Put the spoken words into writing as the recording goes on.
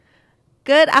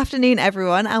Good afternoon,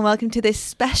 everyone, and welcome to this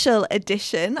special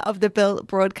edition of the Built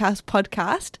Broadcast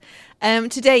podcast.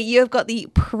 Today, you have got the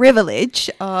privilege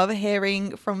of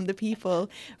hearing from the people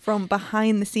from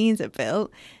behind the scenes at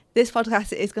Built. This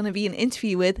podcast is going to be an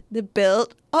interview with the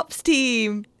Built Ops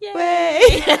team.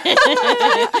 Yay!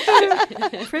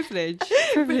 Privilege,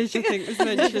 I think, was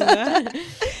mentioned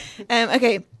there.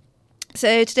 Okay.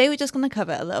 So today we're just going to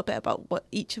cover a little bit about what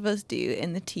each of us do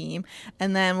in the team,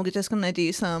 and then we're just going to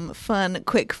do some fun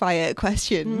quick fire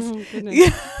questions.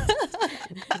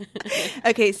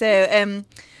 Okay, so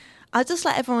I'll just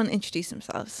let everyone introduce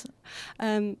themselves.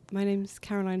 My name's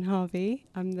Caroline Harvey.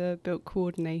 I'm the Built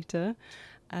coordinator.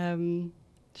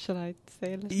 Shall I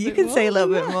say a little bit more? You can say a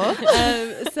little bit more.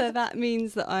 So that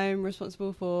means that I'm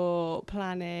responsible for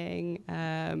planning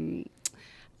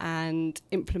and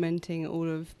implementing all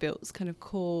of Built's kind of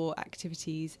core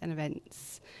activities and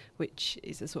events, which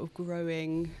is a sort of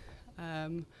growing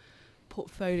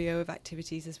portfolio of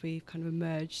activities as we've kind of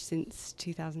emerged since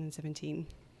 2017.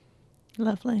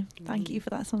 Lovely. Thank you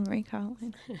for that summary,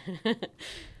 Caroline.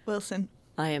 Wilson.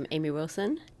 I am Amy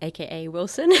Wilson, aka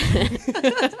Wilson.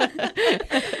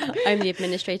 I'm the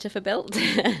administrator for Built.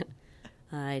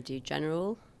 I do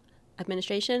general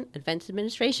administration, advanced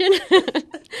administration.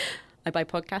 I buy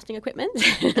podcasting equipment.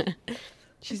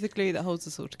 She's the glue that holds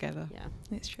us all together. Yeah,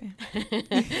 it's true.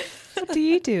 What do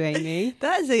you do, Amy?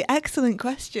 That is an excellent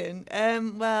question.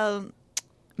 Well,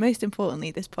 most importantly,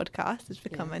 this podcast has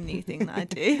become a new thing that I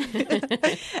do.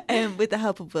 With the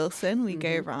help of Wilson, we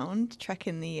go around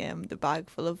trekking the bag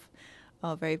full of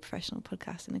our very professional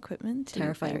podcasting equipment.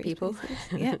 Terrifying people.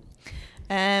 Yeah.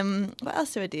 What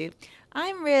else do I do?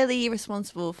 I'm really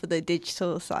responsible for the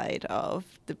digital side of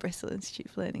the Bristol Institute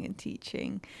for Learning and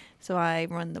Teaching. So I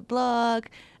run the blog.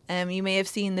 You may have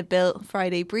seen the Built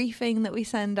Friday briefing that we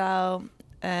send out.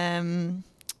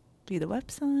 Do the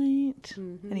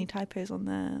website. Any typos on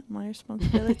there? My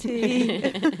responsibility.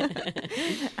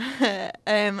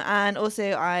 And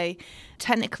also I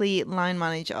technically line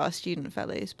manage our student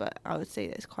fellows, but I would say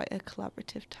it's quite a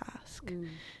collaborative task.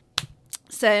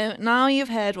 So now you've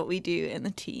heard what we do in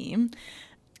the team,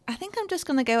 I think I'm just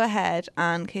going to go ahead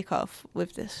and kick off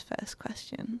with this first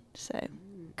question. So,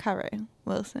 Caro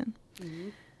Wilson,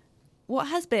 what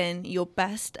has been your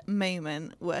best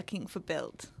moment working for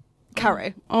Built?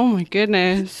 Caro. Oh my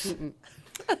goodness.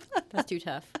 That's too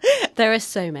tough. There are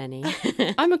so many.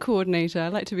 I'm a coordinator. I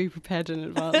like to be prepared in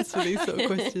advance for these sort of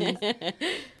questions.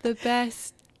 The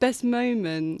best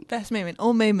moment. Best moment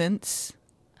or moments?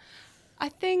 I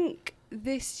think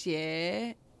this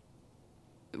year,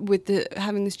 with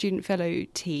having the student fellow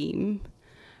team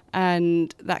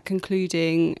and that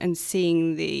concluding and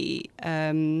seeing the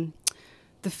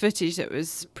footage that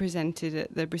was presented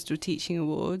at the Bristol Teaching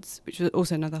Awards, which was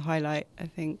also another highlight, I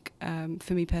think,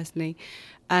 for me personally,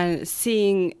 and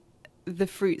seeing the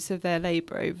fruits of their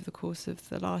labour over the course of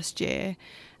the last year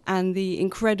and the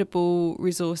incredible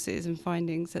resources and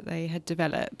findings that they had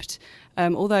developed.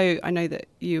 Although I know that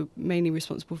you're mainly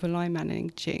responsible for line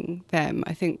managing them,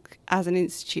 I think as an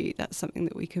institute that's something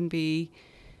that we can be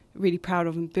really proud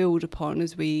of and build upon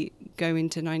as we go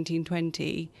into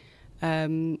 1920,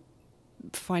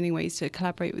 finding ways to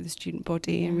collaborate with the student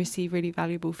body and receive really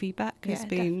valuable feedback has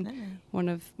been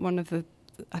definitely one of the,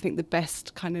 I think, the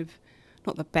best kind of,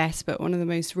 not the best, but one of the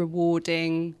most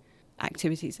rewarding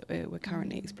activities that we're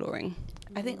currently exploring.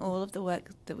 I think all of the work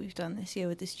that we've done this year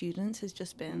with the students has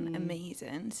just been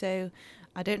amazing. So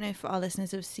I don't know if our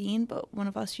listeners have seen, but one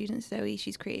of our students, Zoe,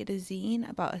 she's created a zine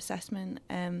about assessment,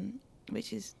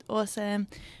 which is awesome.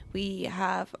 We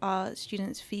have our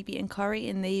students, Phoebe and Corey,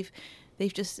 and they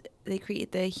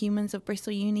created the Humans of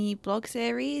Bristol Uni blog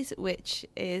series, which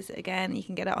is, again, you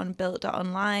can get it on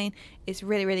built.online. It's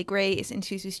really, really great. It's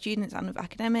interviews with students and with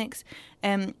academics.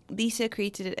 Lisa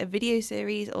created a video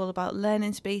series all about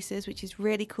learning spaces, which is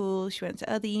really cool. She went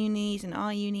to other unis and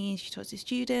our uni, and she talks to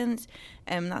students.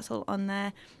 That's all on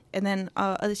there. And then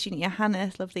our other student,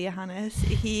 Johannes, lovely Johannes,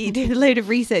 he did a load of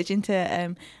research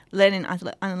into learning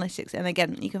analytics. And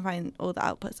again, you can find all the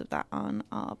outputs of that on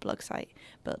our blog site,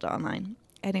 built.online.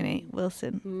 Anyway,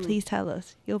 Wilson, please tell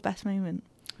us your best moment.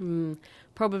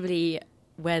 Probably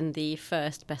when the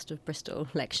first Best of Bristol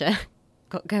lecture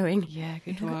got going. Yeah,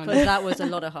 good one. Because that was a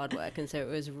lot of hard work. And so it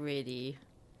was really,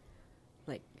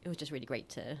 it was just really great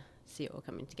to see it all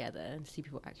coming together and see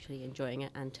people actually enjoying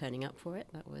it and turning up for it.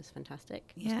 That was fantastic.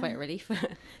 It was quite a relief.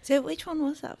 So which one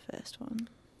was that first one?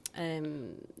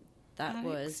 That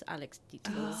was Alex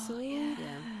Dietzel. Oh, yeah.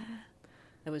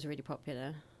 That was really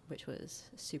popular, which was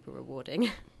super rewarding.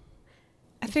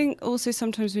 I think also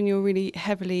sometimes when you're really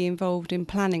heavily involved in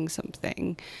planning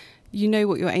something, you know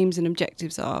what your aims and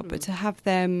objectives are, but to have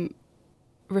them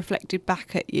reflected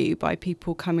back at you by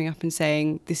people coming up and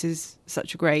saying, this is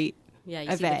such a great you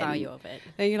event. see the value of it.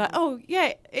 And you're like, oh, yeah,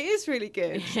 it is really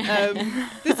good.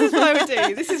 This is what I would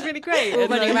do. This is really great. We're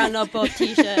running around in our Bob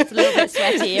t-shirts, a little bit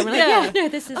sweaty, and we're like, no,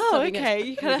 this is okay.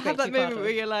 You kind of have that moment where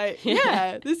you're like,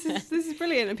 yeah, this is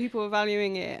brilliant, and people are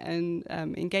valuing it and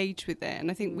engage with it.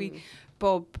 And I think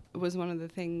Bob was one of the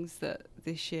things that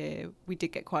this year we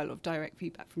did get quite a lot of direct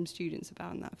feedback from students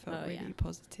about, and that felt really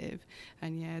positive.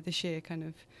 And this year kind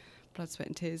of blood, sweat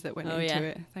and tears that went into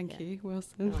it. Thank you,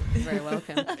 Wilson. Oh, you're very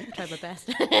welcome. Tried my best.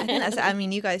 I think that's, I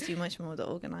mean, you guys do much more of the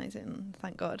organising,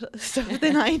 thank God, stuff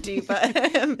than I do. But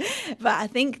I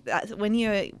think that when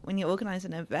you organise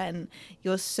an event,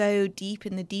 you're so deep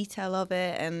in the detail of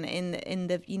it, and in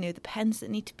the the pens that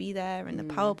need to be there and the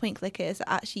PowerPoint clickers, that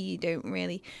actually you don't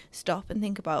really stop and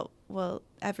think about, well,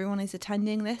 everyone is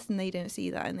attending this and they don't see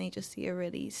that, and they just see a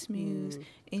really smooth,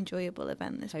 enjoyable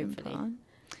event that's been put on.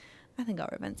 I think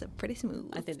our events are pretty smooth.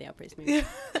 I think they are pretty smooth.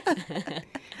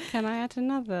 Can I add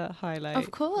another highlight?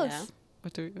 Of course.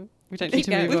 Yeah. We don't need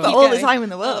to move on. We've got all the time in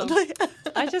the world.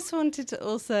 I just wanted to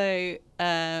also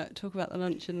talk about the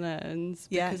Lunch and Learns,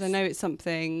 because I know it's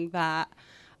something that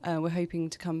we're hoping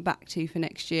to come back to for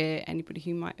next year. Anybody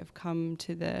who might have come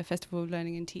to the Festival of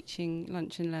Learning and Teaching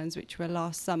Lunch and Learns, which were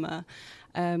last summer,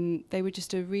 they were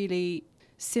just a really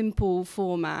simple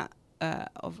format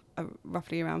of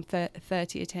roughly around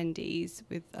 30 attendees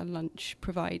with a lunch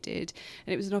provided,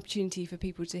 and it was an opportunity for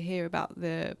people to hear about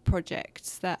the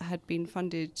projects that had been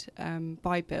funded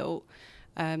by Built,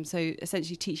 so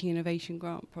essentially teaching innovation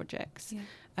grant projects,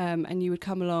 and you would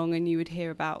come along and you would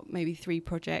hear about maybe 3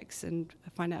 projects and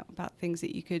find out about things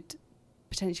that you could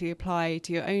potentially apply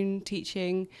to your own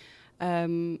teaching,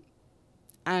 and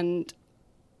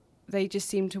they just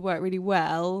seemed to work really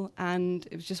well, and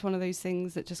it was just one of those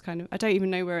things that just kind of, I don't even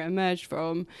know where it emerged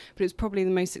from, but it was probably the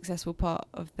most successful part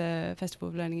of the Festival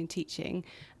of Learning and Teaching,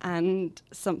 and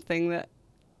something that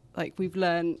we've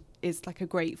learned is a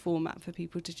great format for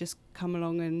people to just come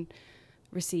along and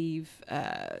receive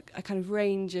a kind of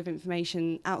range of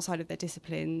information outside of their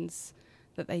disciplines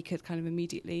that they could kind of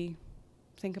immediately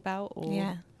think about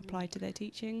or apply to their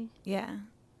teaching. Yeah.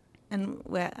 And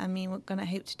we're going to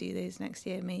hope to do those next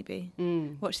year, maybe.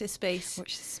 Watch this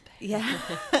space. Yeah.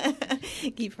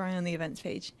 Keep your eye on the events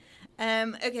page.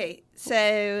 Okay,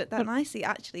 so that nicely,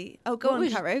 actually. Oh, go on,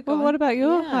 Caro. Go on. What about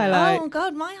your highlight? Oh,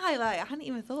 God, my highlight. I hadn't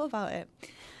even thought about it.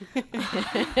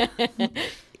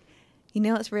 You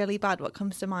know what's really bad? What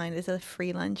comes to mind is a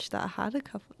free lunch that I had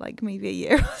maybe a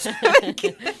year or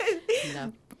something.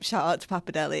 No. Shout out to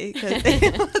Papadelli, because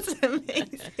it was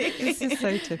amazing. This is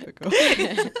so typical.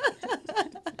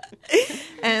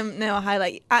 No, a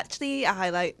highlight. Actually,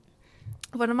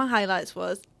 one of my highlights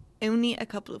was only a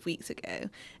couple of weeks ago,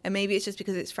 and maybe it's just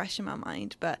because it's fresh in my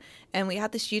mind, but we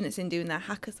had the students in doing their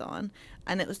hackathon,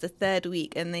 and it was the 3rd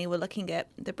week, and they were looking at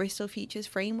the Bristol Futures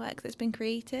framework that's been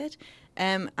created,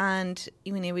 and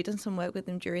we've done some work with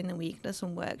them during the week, done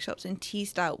some workshops, and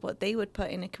teased out what they would put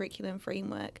in a curriculum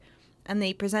framework. And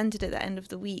they presented at the end of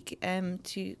the week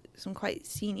to some quite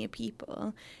senior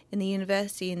people in the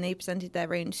university, and they presented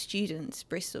their own students'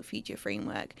 Bristol Future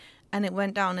Framework. And it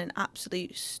went down an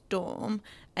absolute storm,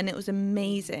 and it was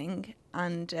amazing.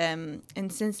 And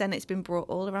since then, it's been brought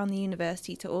all around the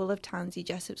university to all of Tansy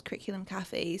Jessop's curriculum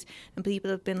cafes, and people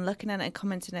have been looking at it and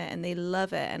commenting on it, and they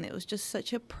love it. And it was just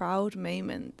such a proud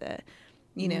moment that,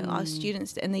 our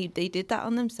students, and they did that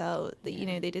on themselves,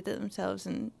 they did that themselves,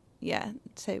 and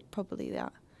so probably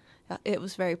that. It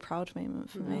was a very proud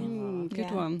moment for me. Good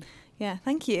one. Yeah,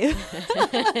 thank you.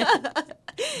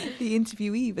 The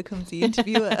interviewee becomes the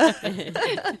interviewer.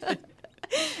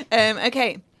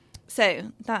 Okay,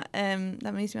 so that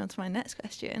moves me on to my next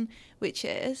question, which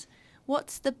is,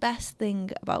 what's the best thing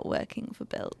about working for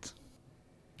Built?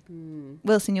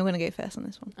 Wilson, you're going to go first on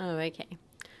this one. Oh, okay.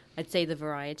 I'd say the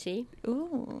variety.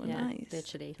 Ooh, nice.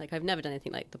 Literally. I've never done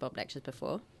anything like the Bob lectures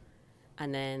before.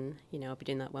 And then, I'll be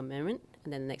doing that one moment,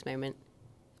 and then the next moment,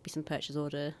 be some purchase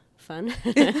order fun.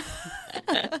 But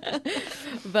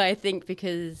I think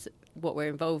because what we're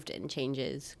involved in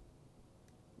changes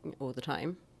all the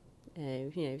time,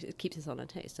 it keeps us on our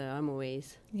toes. So I'm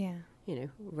always,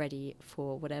 ready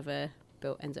for whatever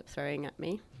Built ends up throwing at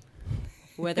me.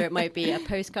 Whether it might be a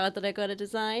postcard that I got to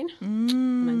design,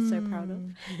 and I'm so proud of.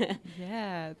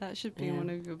 Yeah, that should be one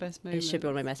of your best moments. It should be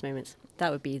one of my best moments.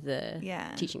 That would be the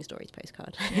Teaching Stories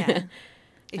postcard. Yeah.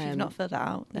 If you've not filled it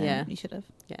out, then you should have.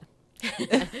 Yeah.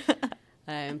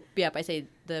 But I say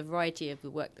the variety of the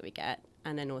work that we get,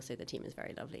 and then also the team is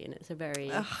very lovely, and it's a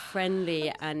very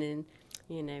friendly and,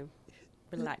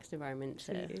 relaxed environment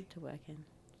to work in.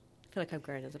 I feel like I've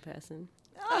grown as a person.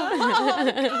 Oh, God.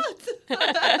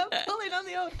 I'm pulling on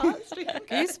the old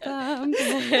heartstrings.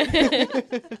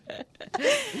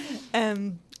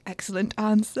 Goosebumps. Excellent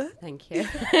answer. Thank you.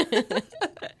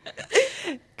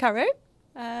 Caro?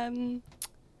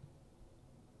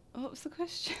 What was the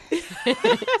question?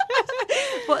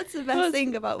 What's the best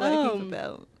thing about working for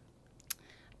Built?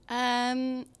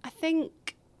 I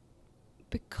think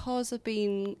because I've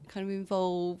been kind of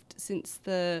involved since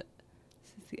the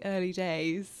early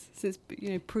days, since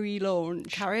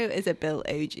pre-launch. Caro is a Built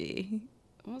OG.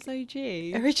 What's OG?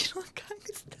 Original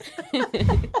gangster.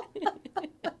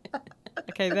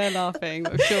 Okay, they're laughing.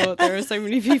 I'm sure there are so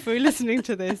many people listening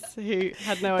to this who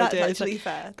had no idea. That's actually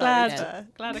fair. Glad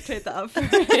I cleared that up.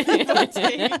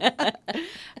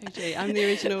 OG. I'm the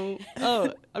original.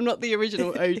 Oh, I'm not the original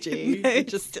OG. No,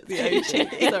 just the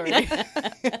OG. Sorry.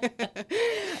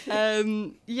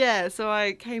 So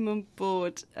I came on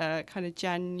board kind of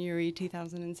January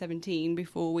 2017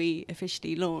 before we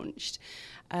officially launched.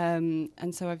 And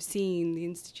so I've seen the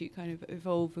Institute kind of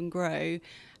evolve and grow.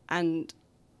 And,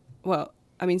 well,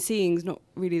 I mean, seeing's not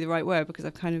really the right word because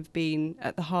I've kind of been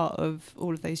at the heart of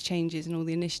all of those changes and all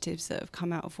the initiatives that have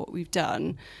come out of what we've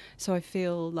done. So I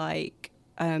feel like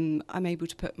I'm able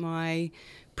to put my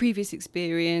previous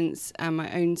experience and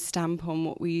my own stamp on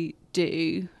what we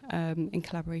do in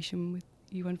collaboration with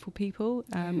you wonderful people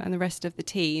and the rest of the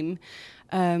team.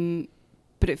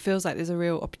 But it feels like there's a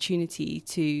real opportunity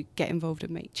to get involved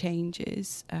and make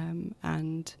changes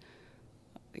and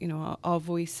our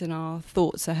voice and our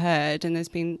thoughts are heard, and there's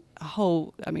been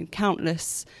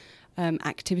countless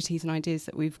activities and ideas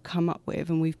that we've come up with,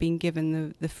 and we've been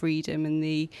given the freedom and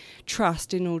the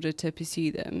trust in order to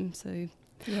pursue them. So,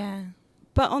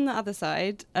 But on the other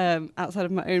side, outside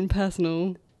of my own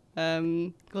personal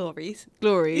glories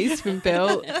from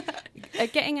Built,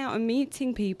 getting out and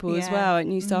meeting people as well at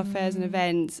new staff fairs and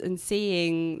events, and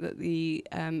seeing that the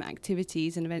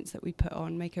activities and events that we put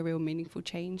on make a real meaningful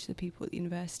change to the people at the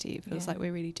university. It feels like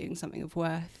we're really doing something of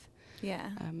worth.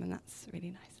 And that's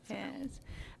really nice. Yes.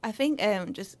 I think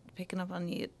just picking up on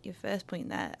your first point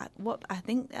there, what I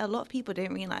think a lot of people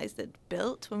don't realise that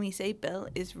Built, when we say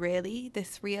Built, is really the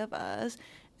three of us.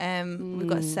 We've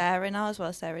got Sarah now as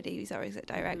well, Sarah Davies, our exec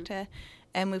director.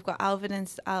 And we've got Alvin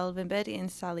Birdie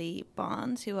and Sally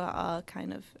Barnes, who are our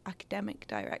kind of academic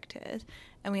directors.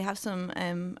 And we have some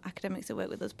academics that work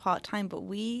with us part-time, but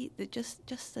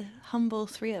just the humble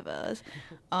three of us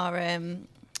are,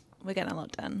 we're getting a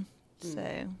lot done.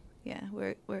 So,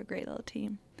 we're a great little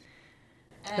team.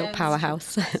 Little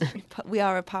powerhouse. We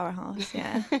are a powerhouse,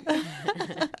 yeah.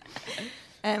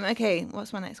 Okay,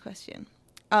 what's my next question?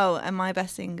 Oh, and my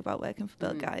best thing about working for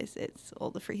Built, guys, it's all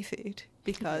the free food,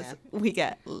 because we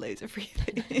get loads of free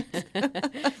food.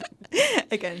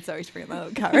 Again, sorry to bring that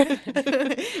up, Caro.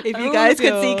 If you guys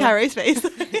could see Caro's face.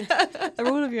 Are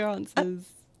all of your answers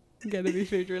going to be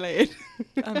food related?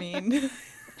 I mean...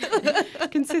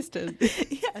 consistent.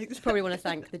 Exactly. Probably want to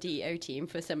thank the DEO team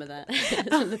for some of that,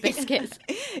 some of the biscuits.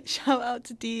 Shout out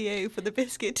to DEO for the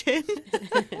biscuit tin.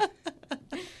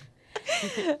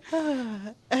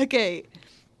 Okay.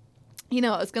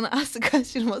 I was going to ask the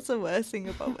question, what's the worst thing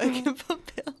about working for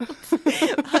Built?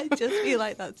 I just feel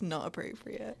like that's not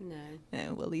appropriate.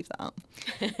 No, we'll leave that out.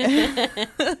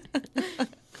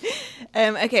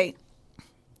 Okay.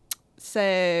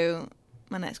 So,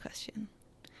 my next question.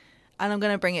 And I'm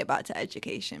going to bring it back to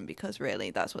education, because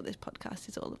really that's what this podcast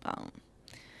is all about.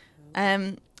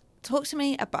 Talk to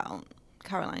me about,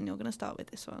 Caroline, you're going to start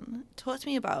with this one. Talk to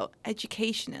me about,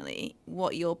 educationally,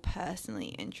 what you're personally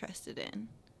interested in.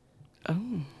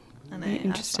 Oh, I know,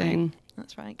 interesting.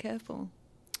 That's right, careful.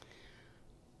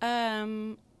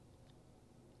 I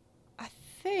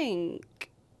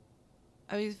think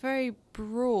it's very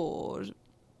broad,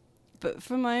 but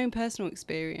from my own personal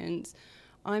experience,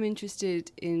 I'm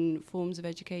interested in forms of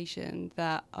education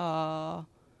that are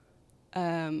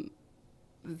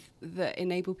that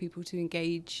enable people to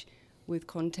engage with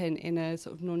content in a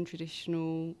sort of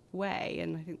non-traditional way,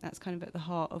 and I think that's kind of at the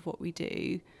heart of what we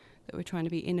do. That we're trying to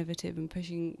be innovative and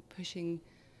pushing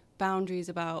boundaries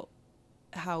about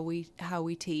how we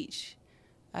teach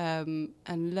and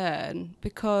learn,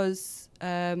 because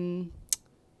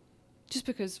just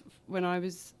because when I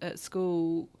was at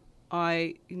school,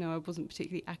 I wasn't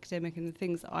particularly academic in the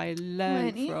things that I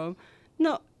learned from.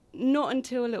 Not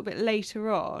until a little bit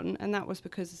later on, and that was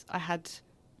because I had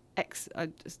I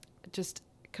just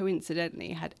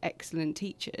coincidentally had excellent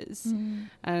teachers,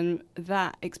 and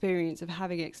that experience of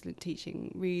having excellent teaching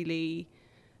really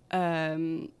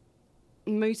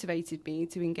motivated me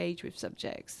to engage with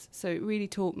subjects. So it really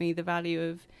taught me the value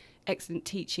of excellent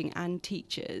teaching and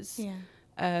teachers. Yeah.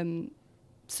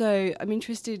 So I'm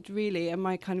interested really, and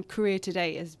my kind of career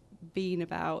today has been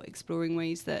about exploring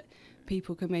ways that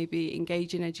people can maybe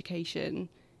engage in education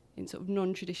in sort of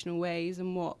non-traditional ways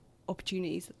and what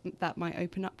opportunities that might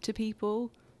open up to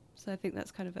people. So I think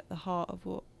that's kind of at the heart of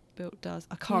what Built does.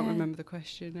 I can't remember the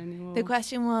question anymore. The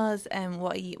question was,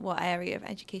 what area of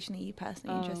education are you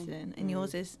personally interested in? And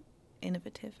yours is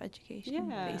innovative education,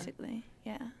 basically.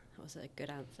 Yeah. That was a good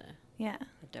answer. Yeah.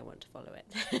 I don't want to follow it.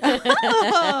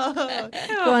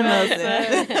 Go on,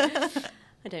 Wilson.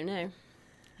 I don't know.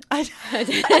 I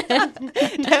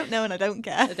don't know and I don't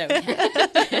care. I don't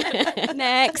care.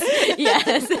 Next.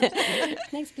 Yes.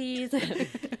 Next, please.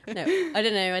 No, I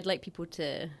don't know. I'd like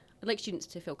students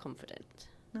to feel confident.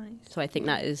 Nice. So I think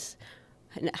that is,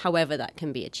 however that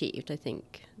can be achieved, I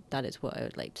think that is what I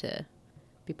would like to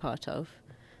be part of.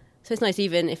 So it's nice,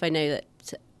 even if I know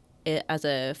that as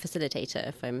a facilitator,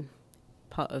 if I'm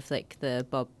part of like the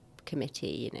Bob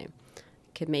committee,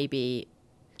 could maybe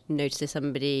notice if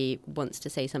somebody wants to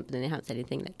say something and they haven't said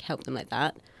anything, like help them like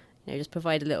that. Just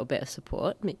provide a little bit of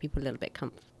support, make people a little bit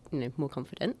more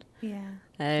confident. Yeah.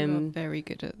 You're very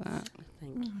good at that.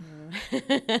 Thank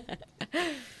you.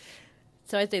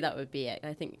 So I'd say that would be it.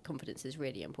 I think confidence is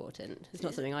really important. It's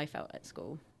not something I felt at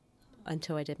school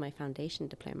until I did my foundation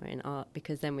diploma in art,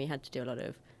 because then we had to do a lot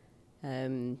of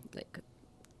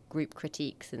group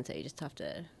critiques, and so you just have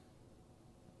to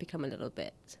become a little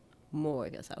bit more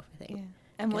of yourself, I think. Yeah.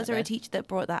 And was there a teacher that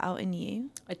brought that out in you?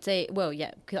 I'd say, well,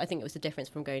 yeah, because I think it was the difference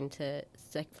from going to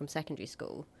from secondary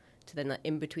school to then that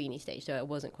in-betweeny stage. So it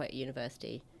wasn't quite a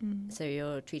university. So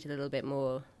you're treated a little bit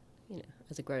more,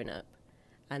 as a grown-up.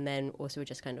 And then also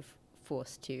just kind of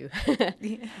forced to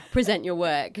present your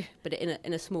work, but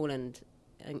in a small and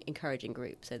encouraging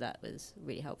group. So that was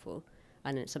really helpful.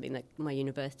 And it's something that my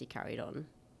university carried on.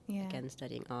 Yeah. Again,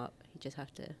 studying art, you just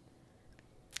have to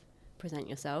present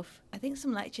yourself. I think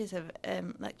some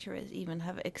lecturers even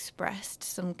have expressed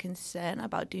some concern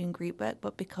about doing group work,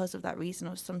 but because of that reason,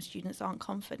 or some students aren't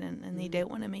confident and they don't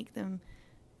want to make them,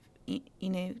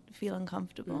 feel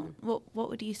uncomfortable. What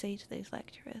would you say to those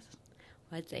lecturers?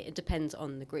 I'd say it depends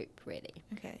on the group, really.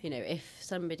 Okay. If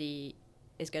somebody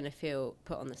is going to feel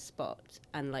put on the spot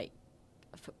and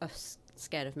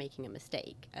scared of making a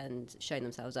mistake and showing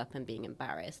themselves up and being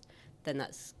embarrassed, then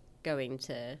that's going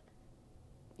to,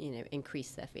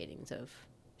 increase their feelings of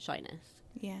shyness.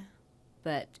 Yeah.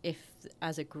 But if,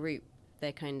 as a group,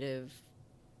 they're kind of,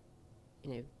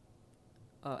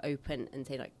 are open and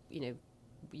say,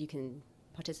 you can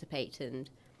participate and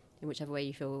in whichever way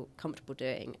you feel comfortable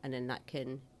doing, and then that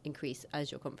can increase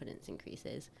as your confidence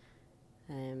increases.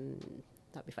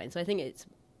 That'd be fine. So I think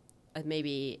I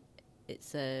think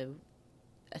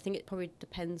it probably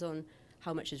depends on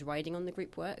how much is riding on the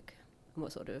group work and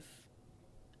what sort of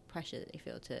pressure they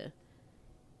feel to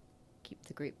keep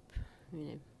the group,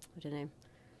 I don't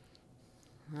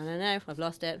know. I've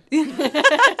lost it.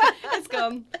 It's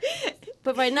gone.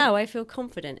 But right now, I feel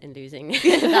confident in losing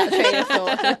that train of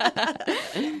thought.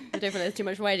 I don't feel there's too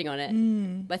much riding on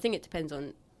it. But I think it depends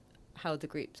on how the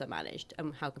groups are managed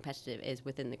and how competitive it is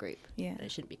within the group. Yeah. And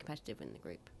it shouldn't be competitive in the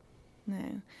group.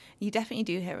 No. You definitely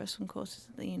do hear of some courses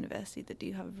at the university that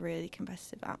do have a really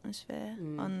competitive atmosphere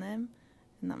on them.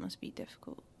 And that must be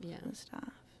difficult for the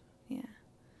staff. Yeah.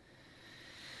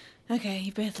 Okay,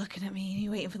 you're both looking at me and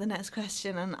you're waiting for the next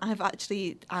question, and I've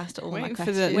actually asked all my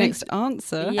questions. Waiting for the next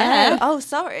answer. Yeah.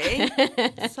 Sorry.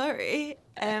 Sorry.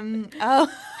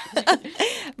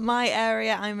 My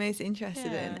area I'm most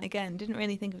interested in. Again, didn't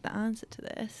really think of the answer to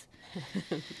this.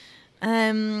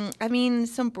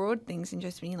 Some broad things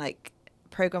interest me, like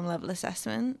program level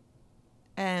assessment.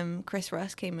 Chris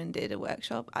Russ came and did a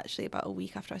workshop actually about a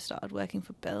week after I started working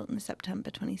for Built in September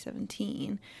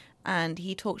 2017, and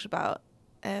he talked about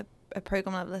a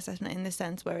program level assessment in the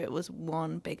sense where it was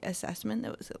one big assessment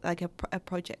that was like a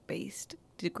project based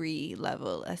degree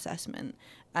level assessment,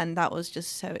 and that was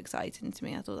just so exciting to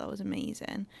me. I thought that was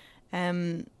amazing.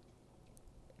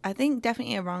 I think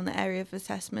definitely around the area of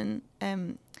assessment,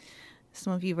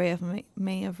 some of you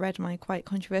may have read my quite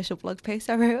controversial blog post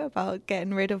I wrote about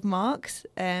getting rid of marks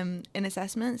in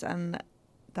assessments, and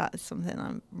that's something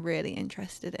I'm really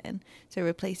interested in. So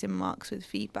replacing marks with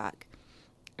feedback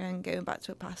and going back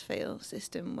to a pass-fail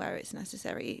system where it's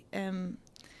necessary. I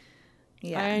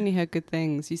only heard good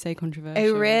things. You say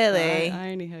controversial. Oh, really?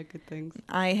 I only heard good things.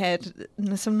 I heard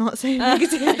some not so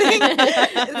negative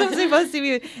things. Some so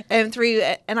positive. Through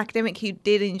an academic who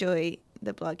did enjoy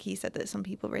the blog, he said that some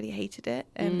people really hated it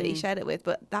that he shared it with,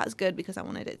 but that's good because I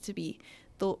wanted it to be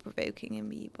thought-provoking in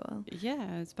people.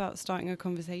 Yeah, it's about starting a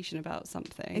conversation about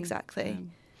something. Exactly.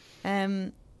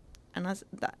 And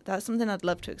that's something I'd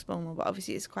love to explore more, but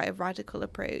obviously it's quite a radical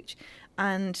approach,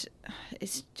 and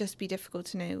it's just be difficult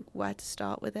to know where to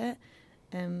start with it.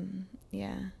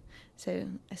 So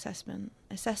assessment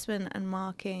and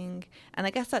marking, and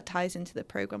I guess that ties into the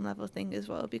program level thing as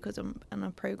well, because on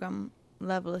a program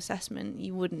level assessment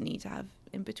you wouldn't need to have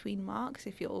in between marks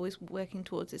if you're always working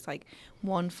towards this like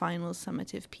one final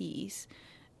summative piece.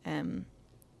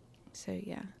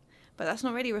 But that's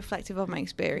not really reflective of my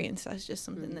experience. That's just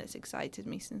something that's excited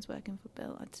me since working for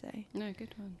Built, I'd say. No,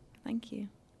 good one. Thank you.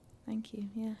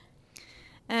 Yeah.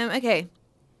 Okay.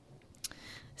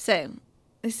 So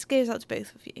this goes out to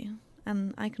both of you,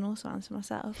 and I can also answer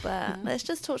myself. But let's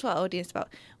just talk to our audience about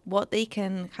what they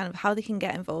can how they can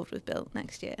get involved with Built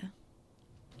next year.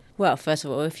 Well, first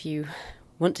of all, if you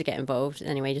want to get involved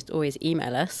anyway, just always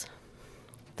email us.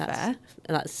 That's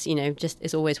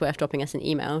it's always worth dropping us an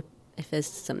email. If there's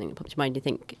something that pops to mind you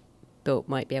think Built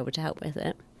might be able to help with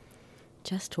it,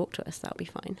 just talk to us. That'll be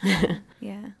fine.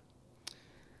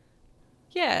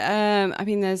 I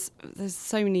mean, there's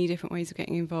so many different ways of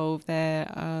getting involved.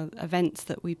 There are events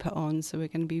that we put on. So we're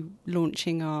going to be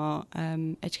launching our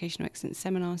Educational Excellence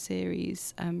Seminar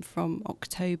Series from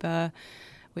October,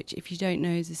 which, if you don't know,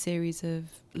 is a series of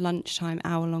lunchtime,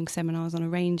 hour-long seminars on a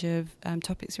range of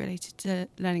topics related to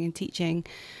learning and teaching.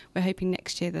 We're hoping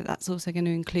next year that that's also going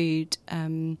to include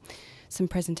some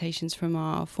presentations from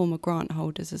our former grant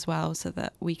holders as well, so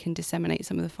that we can disseminate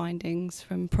some of the findings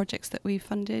from projects that we've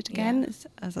funded again,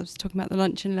 as I was talking about the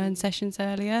lunch and learn sessions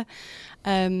earlier.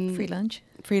 Free lunch.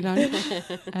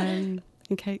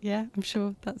 Okay, I'm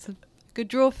sure that's a good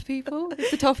draw for people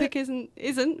if the topic isn't,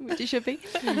 which it should be.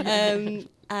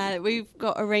 We've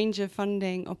got a range of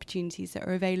funding opportunities that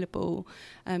are available,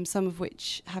 some of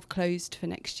which have closed for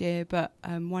next year, but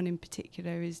one in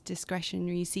particular is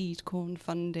discretionary seed corn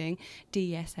funding,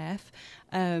 DSF,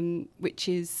 which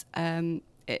is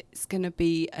it's going to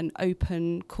be an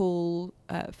open call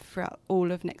throughout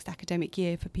all of next academic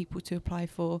year for people to apply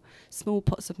for small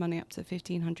pots of money up to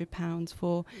 £1,500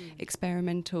 for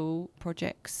experimental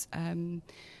projects.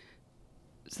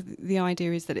 So the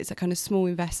idea is that it's a kind of small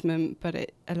investment, but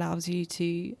it allows you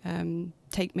to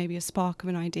take maybe a spark of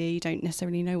an idea. You don't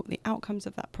necessarily know what the outcomes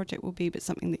of that project will be, but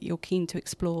something that you're keen to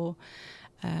explore,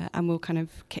 and we'll kind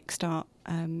of kickstart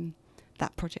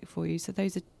that project for you. So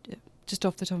those are just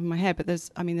off the top of my head, but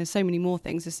there's so many more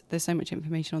things. There's so much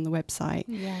information on the website.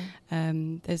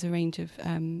 There's a range of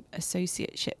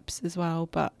associateships as well,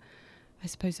 but I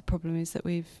suppose the problem is that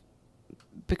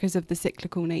because of the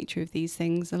cyclical nature of these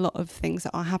things, a lot of things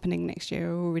that are happening next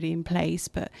year are already in place.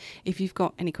 But if you've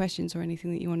got any questions or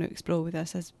anything that you want to explore with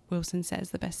us, as Wilson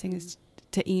says, the best thing is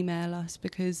to email us,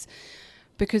 because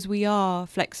we are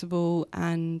flexible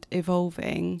and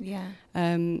evolving.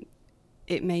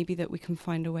 It may be that we can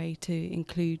find a way to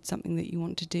include something that you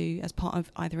want to do as part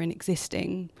of either an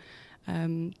existing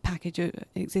package or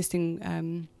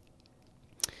existing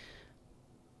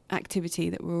activity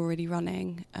that we're already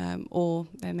running, or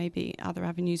there may be other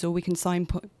avenues, or we can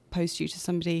signpost you to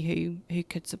somebody who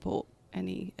could support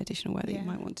any additional work that you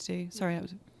might want to do. Sorry, that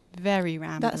was very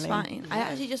rambling. That's fine. I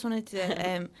actually just wanted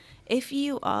to, if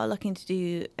you are looking to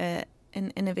do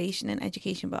an innovation in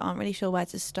education but aren't really sure where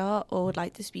to start, or would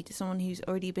like to speak to someone who's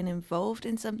already been involved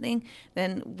in something,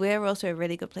 then we're also a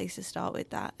really good place to start with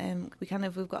that. We've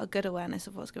got a good awareness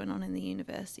of what's going on in the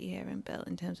university here in Built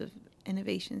in terms of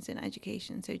innovations in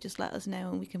education, so just let us know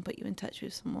and we can put you in touch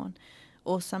with someone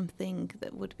or something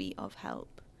that would be of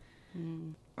help.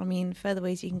 I mean, further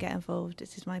ways you can get involved,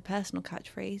 this is my personal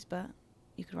catchphrase, but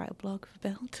you could write a blog for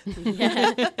Built.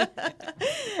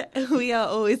 We are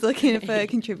always looking for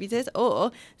contributors,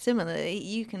 or similarly,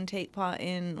 you can take part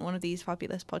in one of these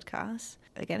fabulous podcasts.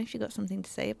 Again, if you've got something to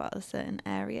say about a certain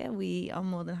area, we are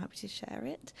more than happy to share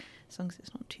it, as long as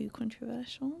it's not too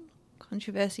controversial.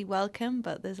 Controversy welcome,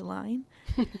 but there's a line.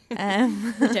 I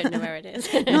don't know where it is.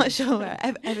 Not sure where,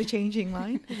 ever-changing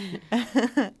line.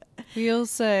 We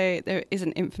also, there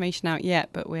isn't information out yet,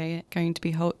 but we're going to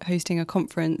be hosting a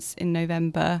conference in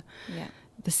November,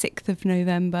 the 6th of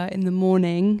November in the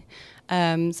morning.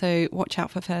 So watch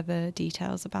out for further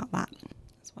details about that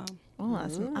as well. Oh,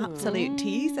 that's an absolute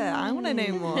teaser. I want to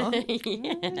know more.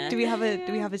 Do we have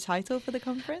a title for the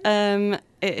conference?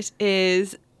 It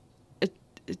is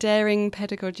Daring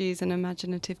Pedagogies and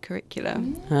Imaginative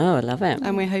Curriculum. Oh, I love it.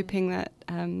 And we're hoping that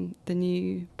the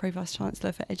new Pro-Vice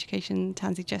Chancellor for Education,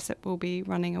 Tansy Jessup, will be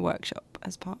running a workshop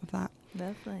as part of that.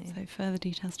 Lovely. So further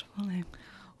details to follow.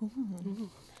 Ooh.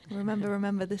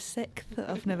 Remember the 6th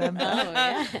of November. Oh,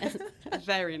 yes.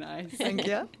 Very nice. Thank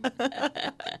you.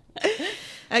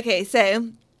 Okay, so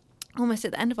almost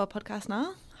at the end of our podcast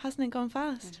now. Hasn't it gone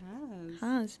fast? It has.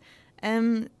 has.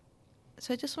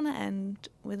 So I just want to end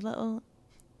with a little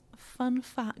fun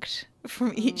fact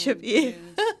from each of you.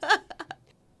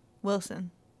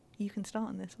 Wilson, you can start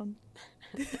on this one.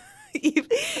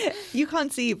 You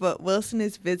can't see, but Wilson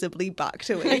is visibly backed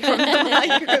away from the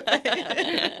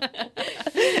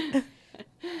microphone.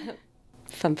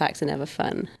 Fun facts are never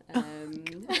fun.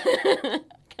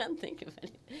 Can't think of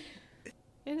any.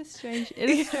 Illustration.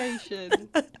 Illustration.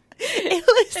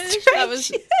 That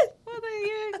was, what are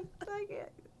you? Like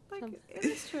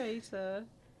illustrator.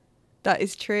 That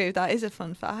is true. That is a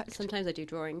fun fact. Sometimes I do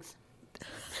drawings.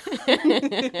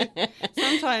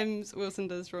 Sometimes Wilson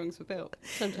does drawings for Built.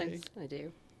 Sometimes I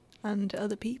do. And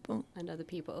other people. And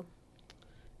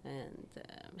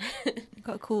You've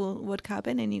got a cool wood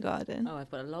cabin in your garden. Oh, I've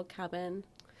got a log cabin.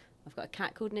 I've got a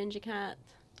cat called Ninja Cat.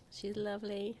 She's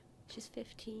lovely. She's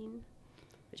 15.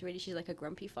 Which really, she's like a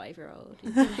grumpy 5-year-old.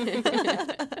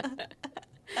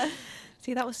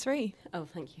 See, that was 3. Oh,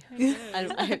 thank you.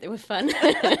 I hope they were fun.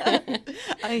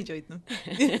 I enjoyed them.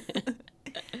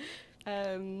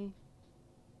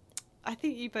 I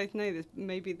think you both know this,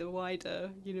 maybe the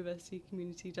wider university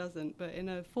community doesn't, but in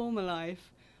a former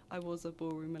life, I was a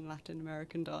ballroom and Latin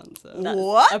American dancer. That's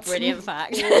what? A brilliant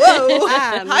fact. Whoa!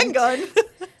 Hang on.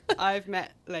 I've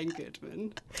met Len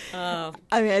Goodman. Oh.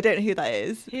 I mean, I don't know who that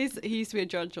is. He used to be a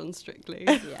judge on Strictly.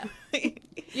 Yeah.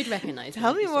 You'd recognise him.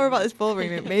 Tell me more about this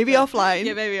ballroom, maybe offline.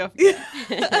 Yeah, maybe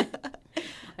offline.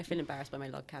 I feel embarrassed by my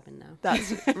log cabin now.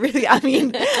 That's really, I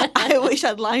mean, I wish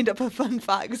I'd lined up a fun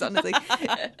fact, honestly.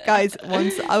 Guys,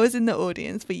 once I was in the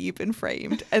audience for You've Been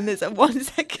Framed, and there's a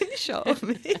 1-second shot of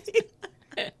me.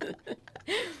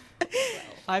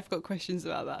 I've got questions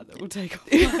about that we'll take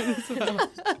offline as well.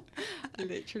 I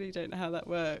literally don't know how that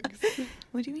works.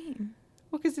 What do you mean?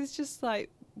 Well, because it's just like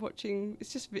watching,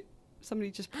 it's just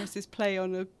somebody just presses play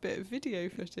on a bit of video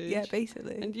footage. Yeah,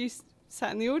 basically. And you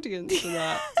sat in the audience for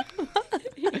that.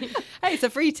 Hey, it's a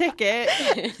free ticket.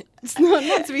 It's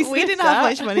not to be We didn't have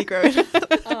much money growing up.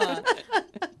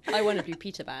 I won a Blue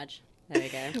Peter badge. There we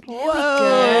go.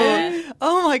 Whoa.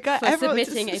 Oh my God. For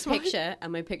submitting a picture,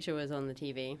 and my picture was on the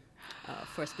TV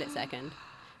for a split second.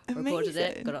 Amazing. Recorded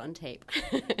it, got it on tape.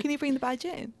 Can you bring the badge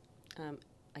in?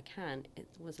 I can. It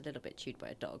was a little bit chewed by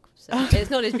a dog, so it's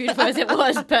not as beautiful as it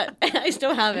was, but I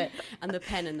still have it. And the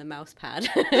pen and the mouse pad.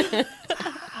 Wow,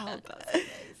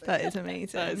 that is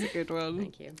amazing. That is a good one.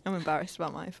 Thank you. I'm embarrassed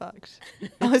about my fact.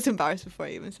 I was embarrassed before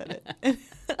I even said it.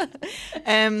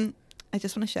 I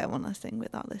just want to share one last thing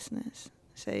with our listeners.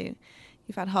 So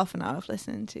you've had half an hour of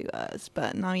listening to us,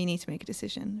 but now you need to make a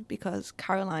decision, because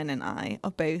Caroline and I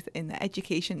are both in the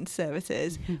Education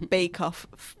Services Bake Off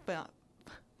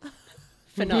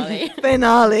Finale.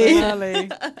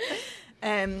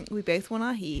 We both won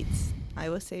our heats. I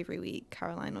was Savoury Week,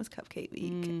 Caroline was Cupcake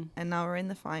Week, and now we're in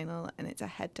the final, and it's a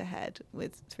head-to-head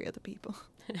with 3 other people.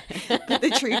 But the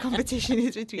true competition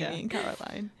is between me and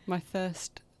Caroline. My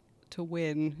thirst to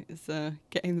win is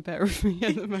getting the better of me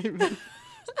at the moment.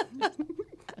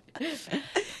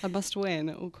 I must win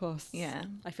at all costs. Yeah.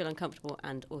 I feel uncomfortable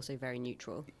and also very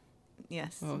neutral.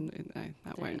 Yes. Oh, no,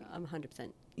 that won't. I'm 100%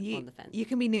 on the fence. You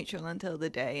can be neutral until the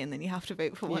day, and then you have to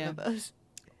vote for one of us.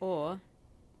 Or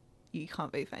you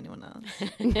can't vote for anyone else.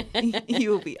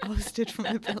 You will be ousted from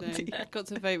ability. No, you've got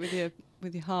to vote with your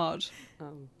heart.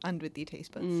 And with your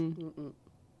taste buds.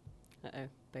 Uh-oh,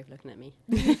 both looking at me.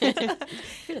 I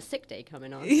feel a sick day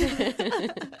coming on.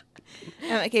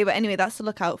 Okay, but anyway, that's to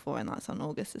look out for, and that's on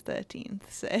August the 13th.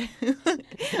 So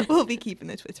we'll be keeping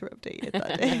the Twitter updated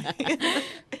that day.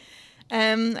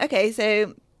 Okay,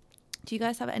 so do you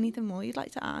guys have anything more you'd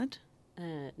like to add?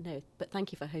 No, but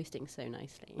thank you for hosting so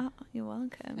nicely. Oh, you're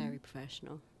welcome. Very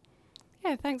professional.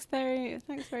 Yeah, thanks very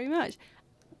much.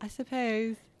 I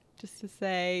suppose just to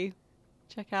say,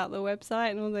 check out the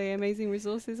website and all the amazing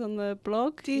resources on the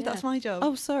blog. Dude, that's my job.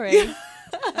 Oh, sorry.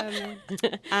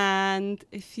 And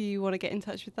if you want to get in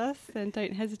touch with us, then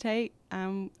don't hesitate.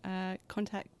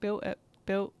 Contact Built at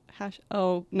Built #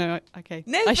 Oh, no, okay.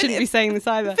 No, I shouldn't be saying this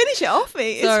either. Finish it off,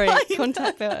 mate. Sorry.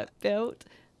 Contact Built at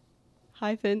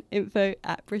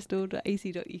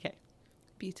built-info@bristol.ac.uk.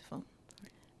 Beautiful.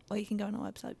 Or you can go on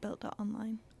our website,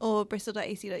 built.online, or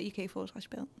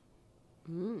bristol.ac.uk/built.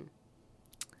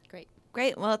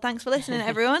 Great. Well, thanks for listening,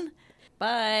 everyone.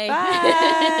 Bye.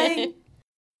 Bye.